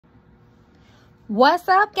What's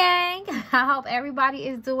up, gang? I hope everybody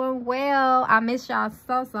is doing well. I miss y'all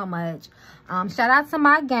so much. Shout out to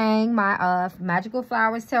my gang, my Magical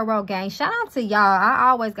Flowers Tarot gang. Shout out to y'all. I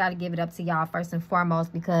always got to give it up to y'all first and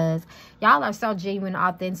foremost because y'all are so genuine and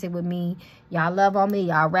authentic with me. Y'all love on me.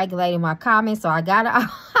 Y'all regulating my comments, so I got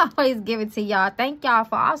to always give it to y'all. Thank y'all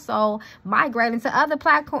for also migrating to other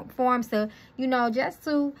platforms to, you know, just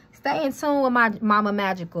to stay in tune with my Mama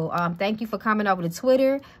Magical. Thank you for coming over to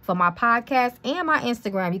Twitter for my podcast and my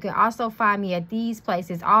Instagram. You can also find me at these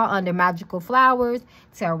places, all under Magical Flowers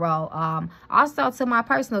Tarot. Also to my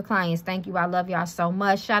personal clients, thank you. I love y'all so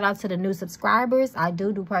much. Shout out to the new subscribers. I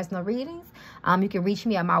do personal readings. You can reach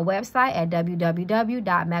me at my website at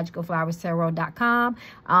www.magicalflowerstarot.com.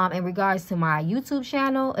 In regards to my YouTube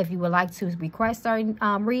channel, if you would like to request certain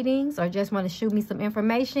readings or just want to shoot me some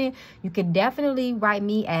information, you can definitely write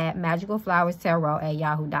me at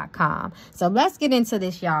magicalflowerstarot@yahoo.com. So let's get into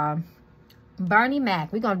this, y'all. Bernie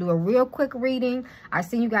Mac. We're going to do a real quick reading. I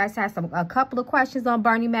see you guys have a couple of questions on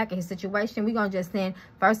Bernie Mac and his situation. We're going to just send,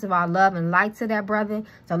 first of all, love and light to that brother.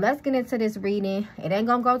 So let's get into this reading. It ain't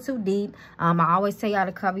going to go too deep. I always tell y'all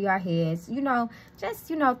to cover your heads. You know,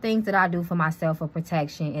 just, you know, things that I do for myself for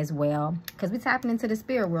protection as well. Because we're tapping into the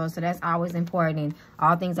spirit world, so that's always important.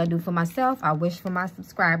 All things I do for myself, I wish for my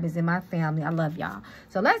subscribers and my family. I love y'all.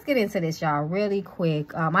 So let's get into this, y'all, really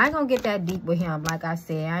quick. I ain't going to get that deep with him, like I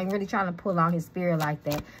said. I ain't really trying to pull on his spirit like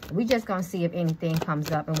that. We just gonna see if anything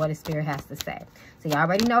comes up and what his spirit has to say. So y'all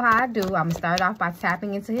already know how I do. I'm gonna start off by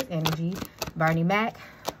tapping into his energy. Bernie Mac,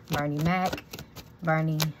 Bernie Mac,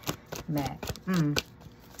 Bernie Mac.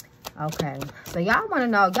 Okay, so y'all want to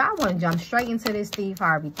know, y'all want to jump straight into this Steve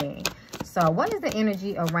Harvey thing. So what is the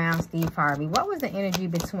energy around Steve Harvey? What was the energy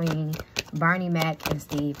between Bernie Mac and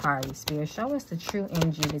Steve Harvey? Spirit, show us the true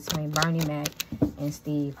energy between Bernie Mac and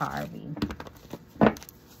Steve Harvey.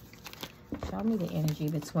 Show me the energy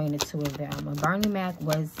between the two of them. When Bernie Mac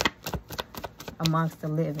was amongst the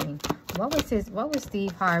living, what was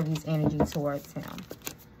Steve Harvey's energy towards him?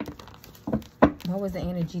 What was the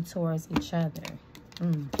energy towards each other?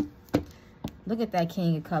 Look at that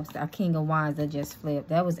King of Cups, that King of Wands that just flipped.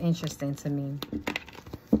 That was interesting to me.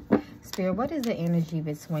 Spirit, what is the energy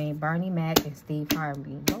between Bernie Mac and Steve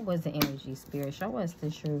Harvey? What was the energy, Spirit? Show us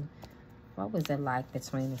the truth. What was it like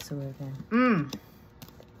between the two of them?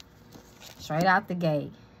 Straight out the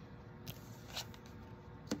gate.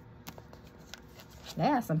 They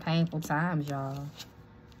had some painful times, y'all.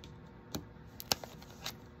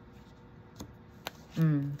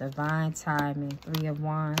 Divine timing. 3 of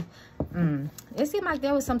Wands. It seemed like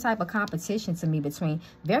there was some type of competition to me between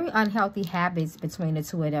very unhealthy habits between the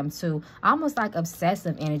two of them too. Almost like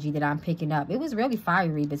obsessive energy that I'm picking up. It was really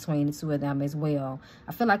fiery between the two of them as well.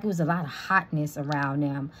 I feel like it was a lot of hotness around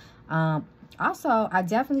them. Also, I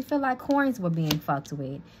definitely feel like coins were being fucked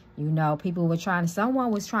with. You know,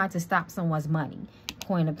 someone was trying to stop someone's money.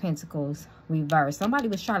 Queen of Pentacles reversed. Somebody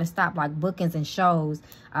was trying to stop like bookings and shows.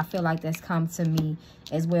 I feel like that's come to me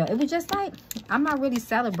as well. It was just like, I'm not really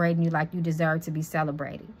celebrating you like you deserve to be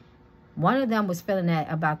celebrated. One of them was feeling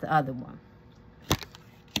that about the other one.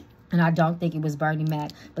 And I don't think it was Bernie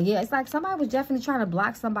Mac. But yeah, it's like somebody was definitely trying to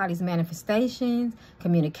block somebody's manifestations,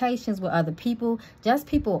 communications with other people, just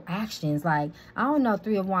people actions. Like, I don't know,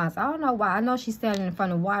 3 of Wands. I don't know why. I know she's standing in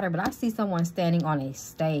front of water, but I see someone standing on a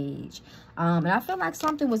stage. And I feel like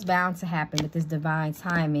something was bound to happen with this divine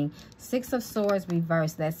timing. 6 of Swords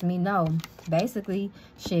reversed lets me know, basically,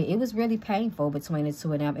 shit, it was really painful between the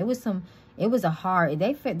two of them. It was a hard,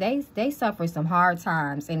 they suffered some hard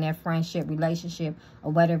times in their friendship, relationship,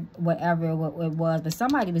 or whatever it was. But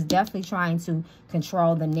somebody was definitely trying to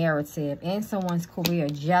control the narrative in someone's career.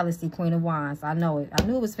 Jealousy, Queen of Wands. I know it. I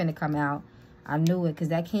knew it was finna come out. I knew it because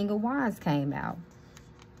that King of Wands came out.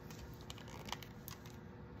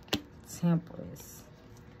 Temperance.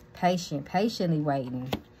 Patiently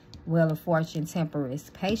waiting. Wheel of Fortune,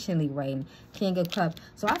 Temperance, patiently waiting, King of Cups.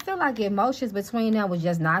 So I feel like the emotions between them was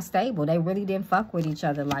just not stable. They really didn't fuck with each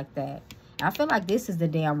other like that. I feel like this is the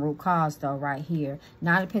damn root cause, though, right here.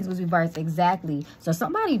 9 of Pentacles reversed, exactly. So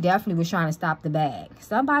somebody definitely was trying to stop the bag.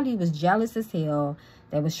 Somebody was jealous as hell.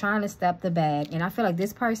 They was trying to stop the bag. And I feel like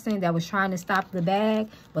this person that was trying to stop the bag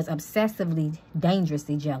was obsessively,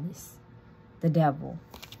 dangerously jealous. The Devil.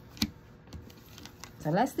 So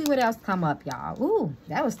let's see what else come up, y'all. Ooh,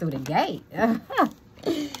 that was through the gate.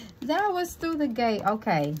 That was through the gate.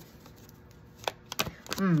 Okay.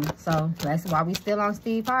 So that's why we still on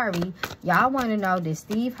Steve Harvey. Y'all want to know, did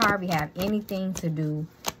Steve Harvey have anything to do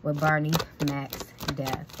with Bernie Mac's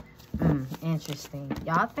death? Interesting.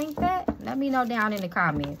 Y'all think that? Let me know down in the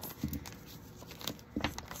comments.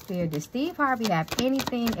 Spirit, does Steve Harvey have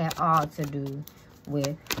anything at all to do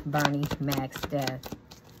with Bernie Mac's death?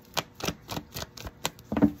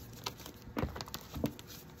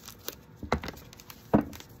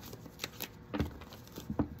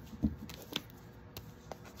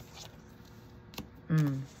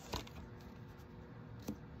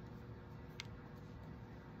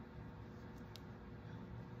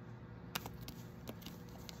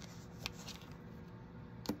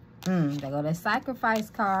 They go the Sacrifice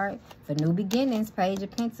card for New Beginnings, Page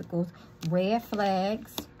of Pentacles, Red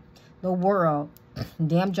Flags, the World.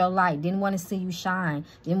 Dimmed your light, didn't want to see you shine,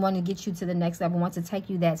 didn't want to get you to the next level, want to take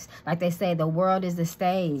you that, like they say, the world is the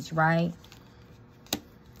stage, right?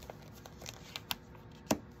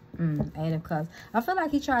 Eight of Cups. I feel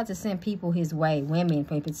like he tried to send people his way, women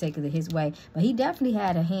in particular his way, but he definitely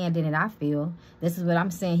had a hand in it, I feel. This is what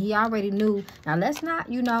I'm saying. He already knew. Now, let's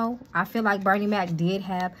not, you know, I feel like Bernie Mac did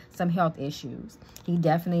have some health issues. He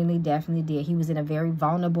definitely did. He was in a very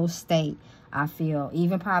vulnerable state, I feel,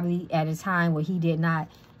 even probably at a time where he did not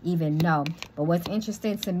even know. But what's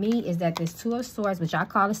interesting to me is that this Two of Swords, which I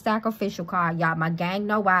call a sacrificial card, y'all, my gang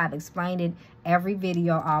know why. I've explained it every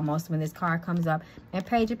video almost when this card comes up. And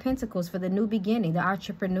Page of Pentacles for the new beginning, the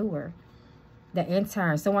entrepreneur, the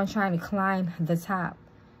intern, someone trying to climb the top.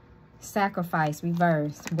 Sacrifice,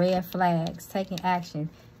 reverse, red flags, taking action,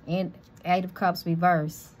 and Eight of Cups,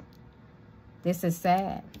 reverse. This is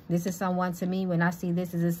sad. This is someone, to me, when I see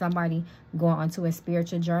this, is somebody going onto a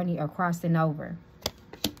spiritual journey or crossing over.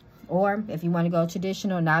 Or if you want to go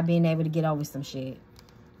traditional, not being able to get over some shit.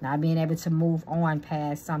 Not being able to move on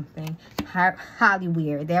past something. Highly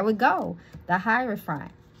weird. There we go. The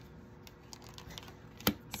Hierophant.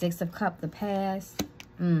 Six of Cups, the past.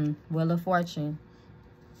 Wheel of Fortune.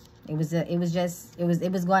 It was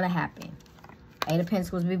going to happen. Eight of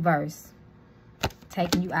Pentacles, reverse.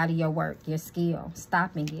 Taking you out of your work, your skill.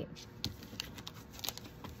 Stopping it.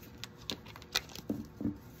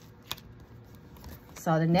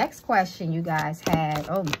 So the next question you guys had,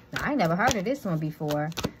 oh, I never heard of this one before.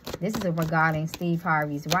 This is regarding Steve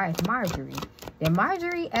Harvey's wife, Marjorie. Did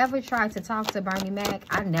Marjorie ever try to talk to Bernie Mac?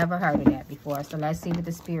 I never heard of that before. So let's see what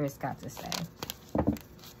the spirits got to say.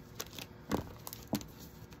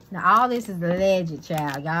 Now, all this is alleged,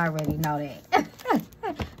 child. Y'all already know that.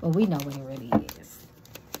 But we know what it really is.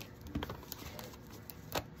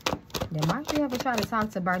 Did Marjorie ever try to talk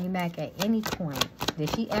to Bernie Mac at any point?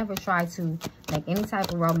 Did she ever try to make any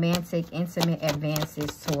type of romantic, intimate advances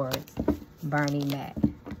towards Bernie Mac?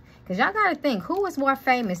 Because y'all got to think, who was more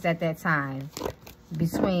famous at that time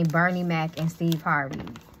between Bernie Mac and Steve Harvey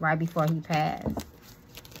right before he passed?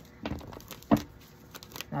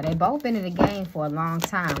 Now, they both been in the game for a long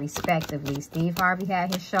time, respectively. Steve Harvey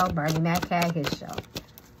had his show. Bernie Mac had his show.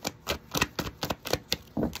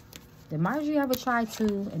 Did Marjorie ever try to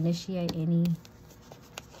initiate any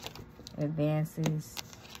advances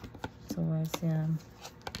towards him?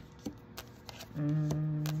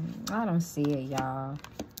 I don't see it, y'all.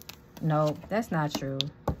 Nope, that's not true.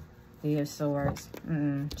 Three of Swords.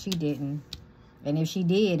 She didn't. And if she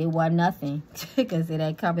did, it wasn't nothing. Because it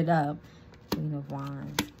ain't coming up. Queen of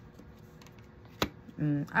Wands.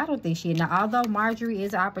 I don't think she... Now, although Marjorie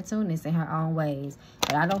is an opportunist in her own ways,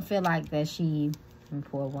 but I don't feel like that she... Let me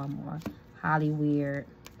pull one more. Holly Weird.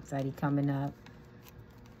 Zaddy coming up.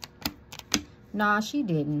 Nah, she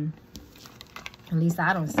didn't. At least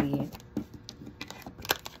I don't see it.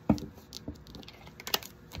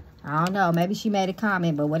 I don't know. Maybe she made a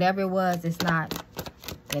comment, but whatever it was, it's not.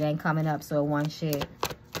 It ain't coming up, so it wasn't shit.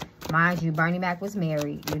 Mind you, Bernie Mac was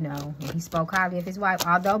married, you know. And he spoke highly of his wife.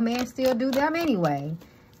 Although men still do them anyway.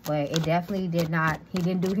 But it definitely did not. He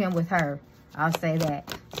didn't do him with her. I'll say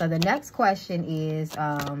that. So the next question is,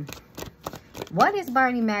 what is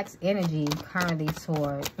Bernie Mac's energy currently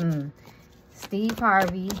toward Steve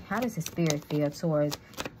Harvey? How does his spirit feel towards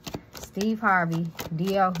Steve Harvey,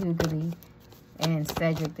 D.L. Hughley, and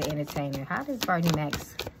Cedric the Entertainer? How does Bernie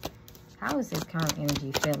Mac's, how is his current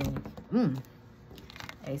energy feeling?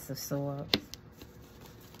 Ace of Swords.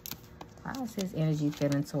 How is his energy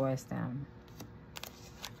feeling towards them?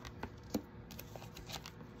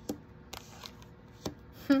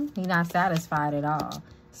 He's not satisfied at all.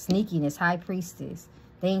 Sneakiness, High Priestess.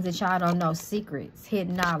 Things that y'all don't know. Secrets,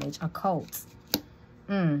 hidden knowledge, occults.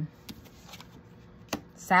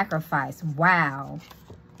 Sacrifice. Wow.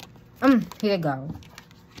 Here you go.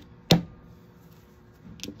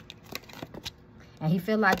 And he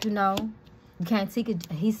feel like, you know, you can't teach it.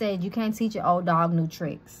 He said you can't teach an old dog new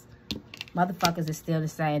tricks. Motherfuckers is still the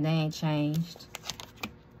same. They ain't changed.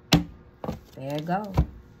 There you go.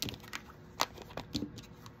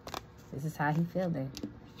 This is how he feeling.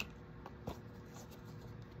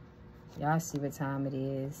 Y'all see what time it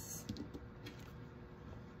is.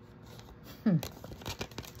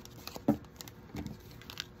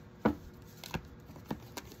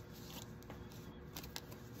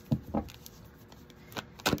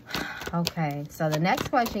 Okay, so the next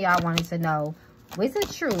question y'all wanted to know, was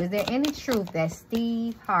it true? Is there any truth that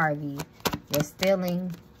Steve Harvey was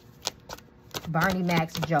stealing Bernie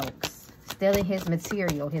Mac's jokes? Stealing his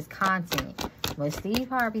material, his content? Was Steve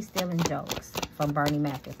Harvey stealing jokes from Bernie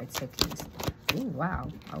Mac in particular? Ooh, wow.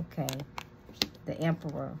 Okay. The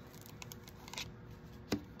Emperor.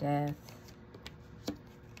 Death.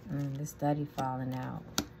 The study falling out.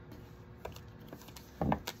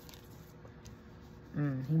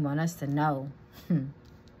 He want us to know. He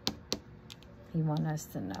want us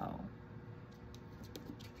to know.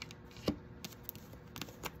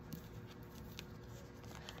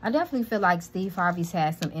 I definitely feel like Steve Harvey's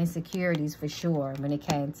had some insecurities for sure when it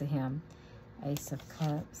came to him. Ace of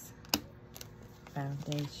Cups.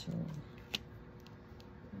 Foundation.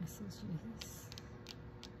 Messages.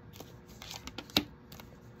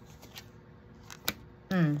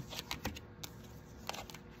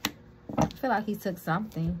 I feel like he took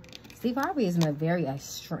something. Steve Harvey is a very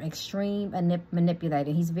extreme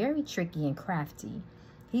manipulator. He's very tricky and crafty.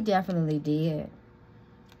 He definitely did.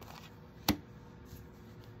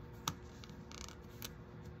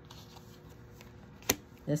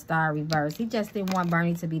 The Star reverse. He just didn't want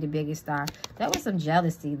Bernie to be the biggest star. That was some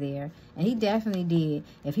jealousy there. And he definitely did.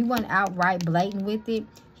 If he wasn't outright blatant with it,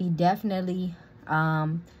 he definitely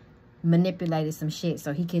manipulated some shit.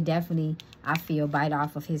 So he could definitely, I feel, bite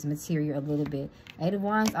off of his material a little bit. Eight of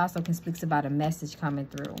Wands also can speak about a message coming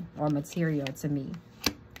through or material to me.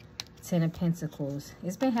 Ten of Pentacles.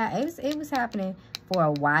 It's been it was happening for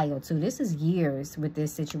a while too. This is years with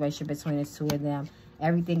this situation between the two of them.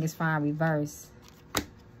 Everything is fine reverse.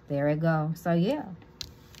 There it go. So yeah.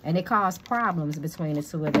 And it caused problems between the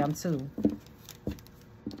two of them too.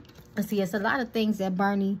 See, it's a lot of things that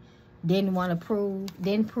Bernie didn't want to prove,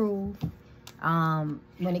 didn't prove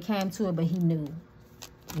when it came to it, but he knew,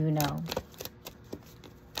 you know.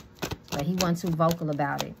 But he wasn't too vocal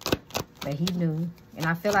about it. But he knew. And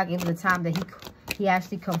I feel like it was the time that he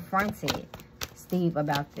actually confronted Steve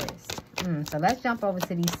about this. So let's jump over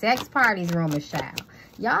to these sex parties rumors, child.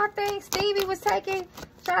 Y'all think Stevie was trying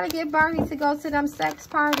to get Bernie to go to them sex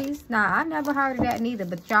parties? Nah, I never heard of that neither.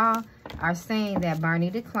 But y'all are saying that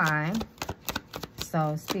Bernie declined.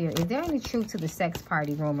 So, Spirit, is there any truth to the sex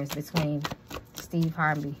party rumors between Steve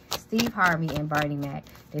Harvey and Bernie Mac?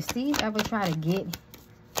 Did Steve ever try to get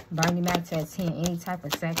Bernie Mac to attend any type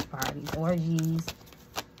of sex parties, orgies,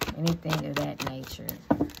 anything of that nature?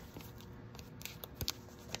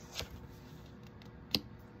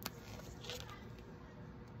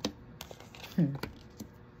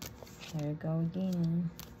 There we go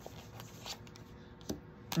again.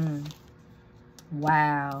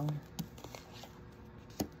 Wow.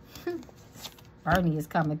 Bernie is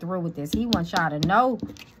coming through with this. He wants y'all to know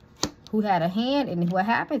who had a hand in what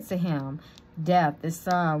happened to him. Death, the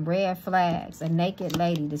sun, red flags, a naked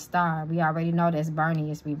lady, the star. We already know that's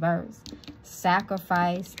Bernie is reversed.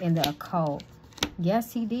 Sacrifice in the occult.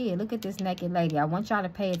 Yes, he did. Look at this naked lady. I want y'all to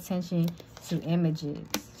pay attention to images.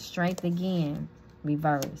 Strength again,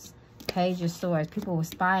 reverse. Page of Swords. People were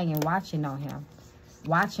spying and watching on him.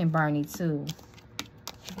 Watching Bernie too.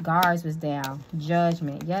 Guards was down.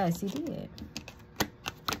 Judgment. Yes, he did.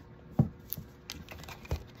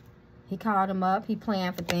 He called him up. He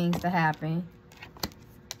planned for things to happen.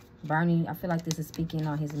 Bernie, I feel like this is speaking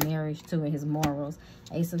on his marriage too and his morals.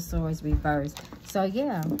 Ace of Swords reversed. So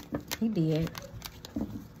yeah, he did.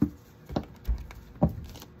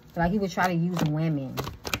 Like he would try to use women.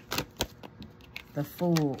 The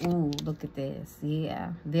Fool. Ooh, look at this.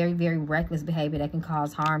 Yeah. Very, very reckless behavior that can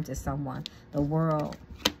cause harm to someone. The World.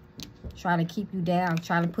 Trying to keep you down.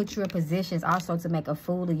 Trying to put you in positions also to make a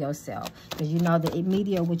fool of yourself. Because you know the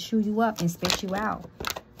media will chew you up and spit you out.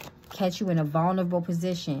 Catch you in a vulnerable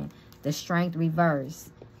position. The Strength reverse.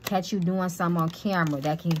 Catch you doing something on camera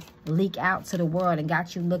that can leak out to the world and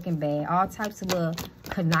got you looking bad. All types of little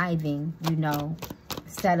conniving, you know,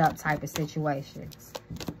 setup type of situations.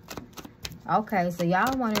 Okay, so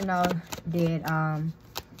y'all want to know, did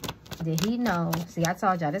he know? See, I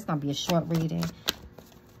told y'all this is going to be a short reading.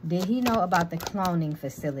 Did he know about the cloning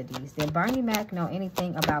facilities? Did Bernie Mac know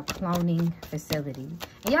anything about cloning facilities?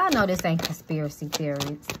 And y'all know this ain't conspiracy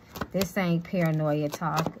theories. This ain't paranoia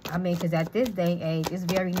talk. I mean, because at this day and age, it's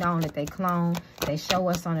very known that they clone. They show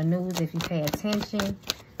us on the news if you pay attention.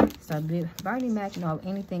 So did Bernie Mac know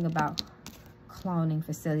anything about cloning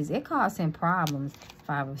facilities? It caused him problems.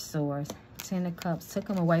 Five of Swords. Ten of Cups. Took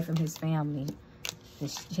him away from his family.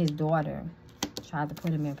 his daughter tried to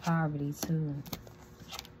put him in poverty too.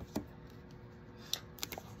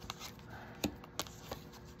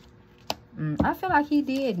 I feel like he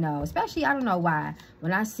did know. Especially, I don't know why.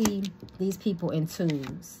 When I see these people in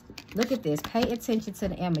twos. Look at this. Pay attention to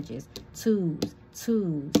the images. Twos.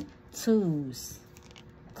 Twos. Twos.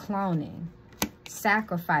 Cloning.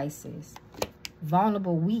 Sacrifices.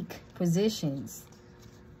 Vulnerable, weak positions.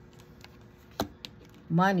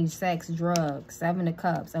 Money, sex, drugs. Seven of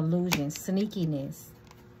Cups. Illusions. Sneakiness.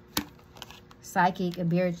 Psychic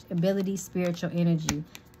ability, spiritual energy.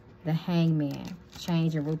 The Hangman.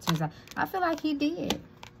 Change your routines. I feel like he did.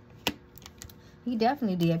 He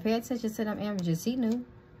definitely did. Pay attention to them images. He knew.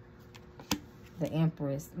 The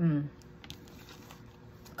Empress.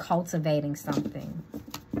 Cultivating something.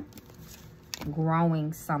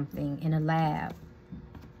 Growing something in a lab.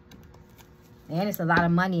 And it's a lot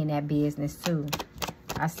of money in that business too.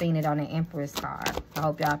 I seen it on the Empress card. I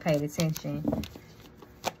hope y'all paid attention.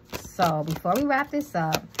 So before we wrap this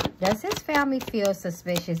up, does his family feel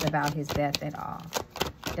suspicious about his death at all?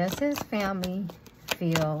 Does his family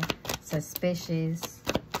feel suspicious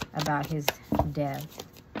about his death?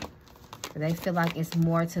 Do they feel like it's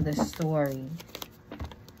more to the story?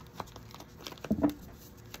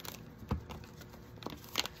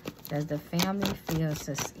 Does the family feel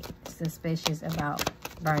suspicious about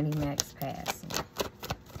Bernie Mac's passing?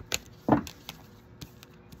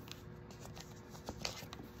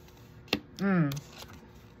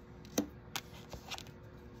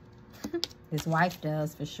 His wife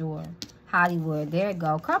does for sure. Hollywood, there it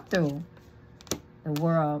go. Come through the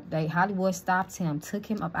world. Hollywood stopped him, took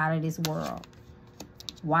him up out of this world.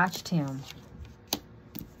 Watched him.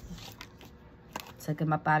 Took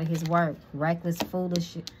him up out of his work. Reckless,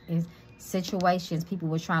 foolish situations people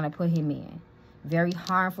were trying to put him in. Very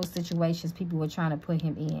harmful situations people were trying to put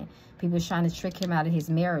him in. People were trying to trick him out of his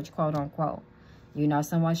marriage, quote unquote. You know,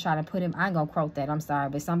 someone's trying to put him, I ain't gonna quote that, I'm sorry,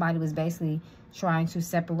 but somebody was basically trying to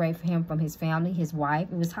separate him from his family, his wife.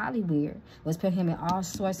 It was Hollywood. It was putting him in all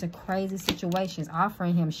sorts of crazy situations,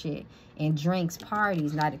 offering him shit and drinks,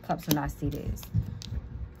 parties. Knight of Cups when I see this.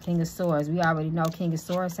 King of Swords. We already know King of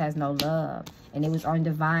Swords has no love. And it was on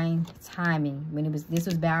divine timing when this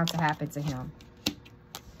was bound to happen to him.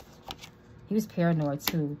 He was paranoid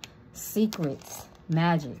too. Secrets.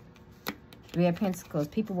 Magic. Three of Pentacles.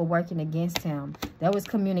 People were working against him. There was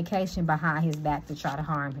communication behind his back to try to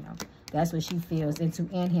harm him. That's what she feels. And to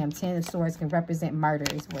end him, Ten of Swords can represent murder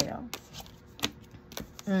as well.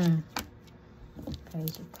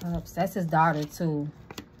 Page of Cups. That's his daughter too.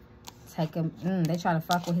 Take him. They try to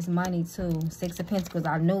fuck with his money too. Six of Pentacles.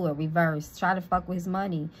 I knew it. Reverse. Try to fuck with his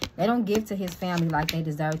money. They don't give to his family like they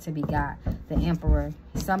deserve to be got. The Emperor.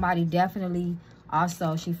 Somebody definitely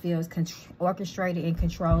also, she feels, orchestrated and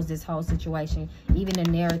controls this whole situation. Even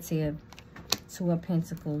the narrative. Two of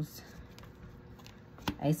Pentacles.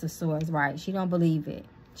 Ace of Swords. Right. She don't believe it.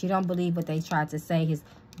 She don't believe what they tried to say his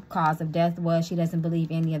cause of death was. She doesn't believe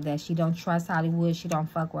any of that. She don't trust Hollywood. She don't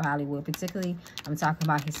fuck with Hollywood. Particularly, I'm talking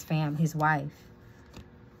about his his wife.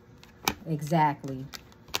 Exactly.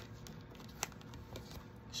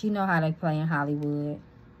 She know how they play in Hollywood.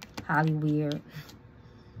 Hollyweird.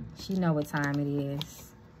 She know what time it is.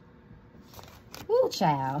 Woo,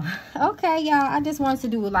 child. Okay, y'all. I just wanted to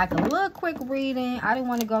do like a little quick reading. I didn't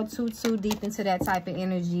want to go too deep into that type of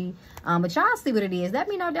energy. But y'all see what it is. Let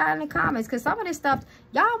me know down in the comments. Because some of this stuff,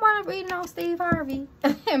 y'all want to read on Steve Harvey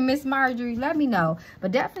and Miss Marjorie. Let me know.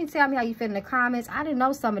 But definitely tell me how you feel in the comments. I didn't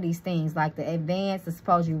know some of these things. Like the advance, the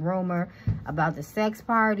supposed rumor about the sex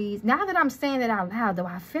parties. Now that I'm saying that out loud, though,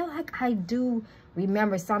 I feel like I do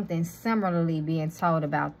remember something similarly being told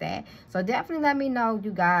about that. So definitely let me know,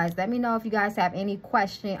 you guys. Let me know if you guys have any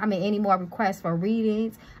any more requests for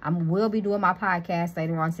readings. I will be doing my podcast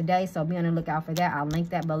later on today, so be on the lookout for that. I'll link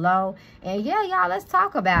that below. And yeah, y'all, let's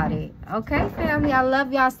talk about it. Okay, family? I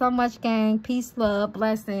love y'all so much, gang. Peace, love,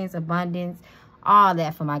 blessings, abundance, all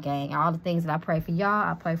that for my gang. All the things that I pray for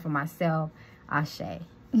y'all, I pray for myself. Ashe.